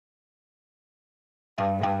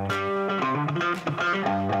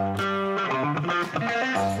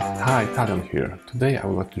Hi, Italian here. Today I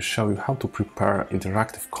would like to show you how to prepare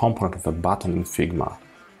interactive component of a button in Figma.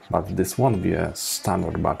 But this won't be a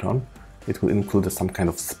standard button, it will include some kind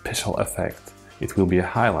of special effect. It will be a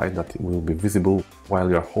highlight that will be visible while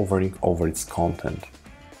you are hovering over its content.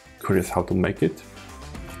 Curious how to make it?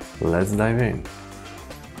 Let's dive in.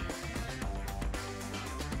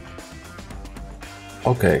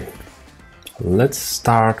 Okay, let's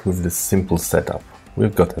start with this simple setup.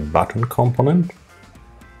 We've got a button component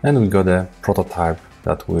and we got a prototype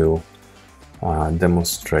that will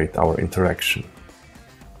demonstrate our interaction.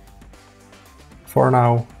 For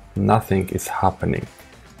now, nothing is happening.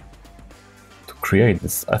 To create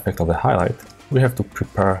this effect of a highlight, we have to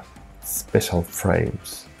prepare special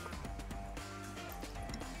frames.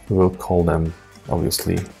 We will call them,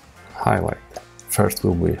 obviously, highlight. First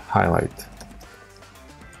will be highlight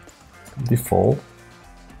default.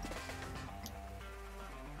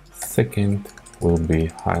 Second will be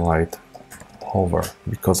highlight hover,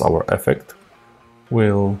 because our effect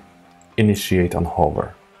will initiate on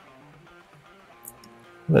hover.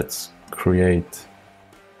 Let's create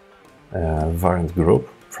a variant group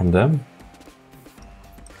from them.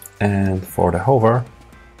 And for the hover,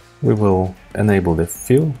 we will enable the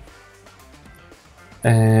fill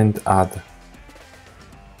and add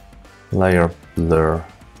layer blur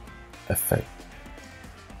effect.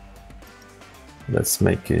 Let's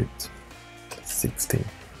make it 16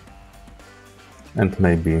 and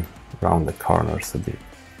maybe round the corners a bit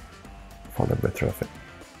for the better effect.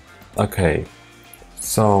 Okay,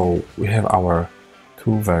 so we have our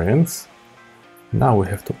two variants. Now we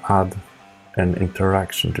have to add an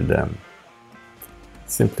interaction to them.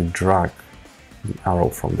 Simply drag the arrow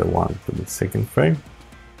from the one to the second frame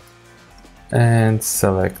and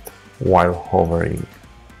select while hovering.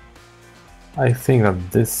 I think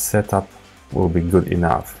that this setup will be good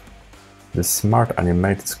enough. The smart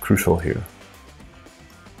animate is crucial here.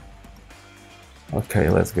 Okay,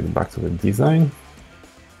 let's get back to the design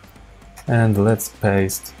and let's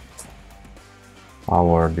paste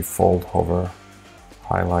our default hover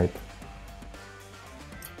highlight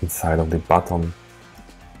inside of the button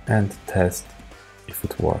and test if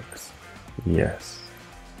it works. Yes,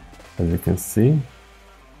 as you can see,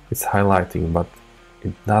 it's highlighting, but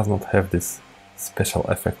it does not have this special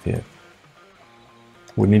effect yet.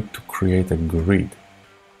 We need to create a grid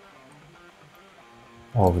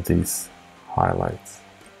of these highlights.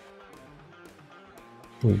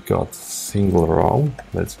 We got single row,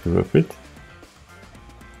 let's group it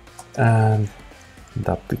and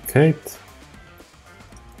duplicate.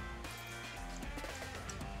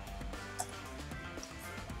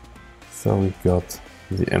 So we got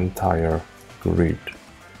the entire grid.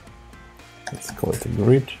 Let's call it a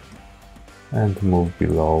grid and move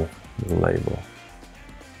below the label.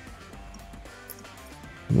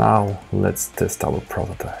 Now let's test our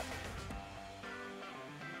prototype.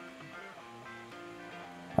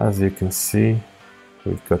 As you can see,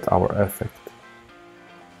 we've got our effect.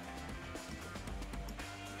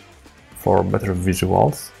 For better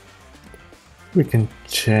visuals, we can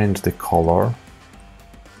change the color.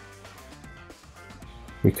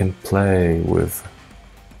 We can play with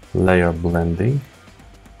layer blending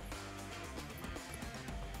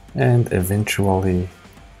and eventually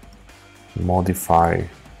modify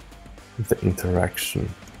the interaction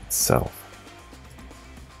itself.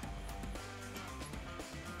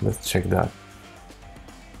 Let's check that.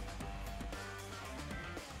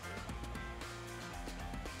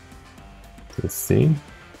 You see,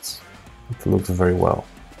 it looks very well.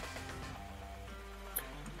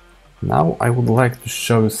 Now I would like to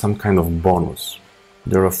show you some kind of bonus.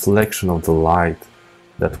 The reflection of the light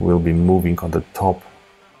that will be moving on the top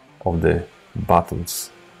of the button's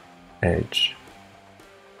edge.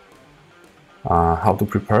 How to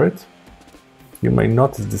prepare it? You may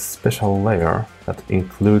notice this special layer that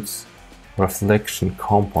includes reflection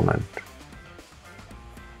component.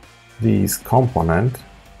 This component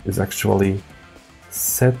is actually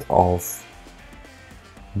set of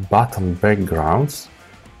button backgrounds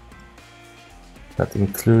that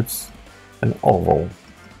includes an oval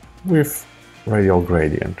with radial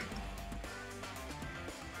gradient.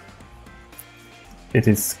 It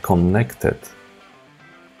is connected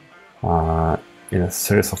in a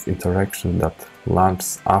series of interactions that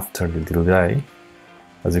launches after the delay,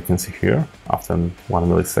 as you can see here, after 1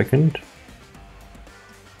 millisecond.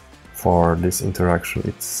 For this interaction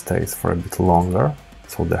it stays for a bit longer,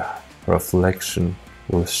 so the reflection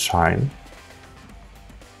will shine.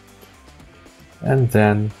 And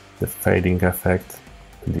then the fading effect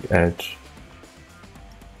to the edge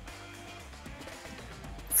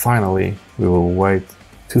Finally, we will wait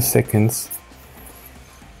 2 seconds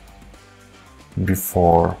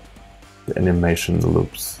before the animation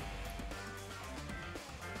loops.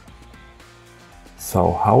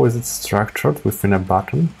 So how is it structured within a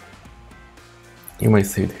button? You may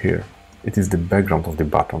see it here. It is the background of the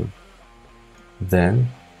button. Then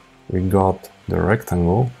we got the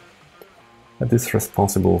rectangle that is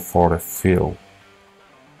responsible for the fill.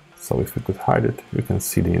 So if we could hide it, we can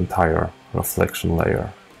see the entire reflection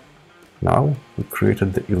layer. Now we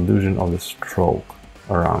created the illusion of the stroke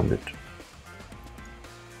around it.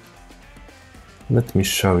 Let me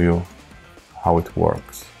show you how it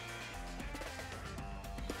works.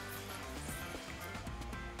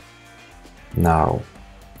 Now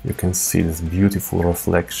you can see this beautiful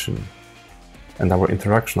reflection, and our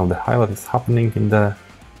interaction of the highlight is happening in the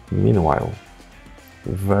meanwhile.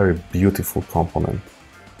 Very beautiful component.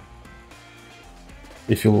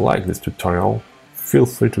 If you like this tutorial, feel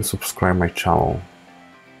free to subscribe my channel.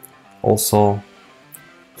 Also,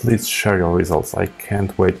 please share your results. I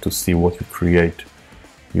can't wait to see what you create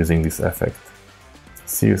using this effect.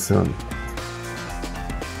 See you soon.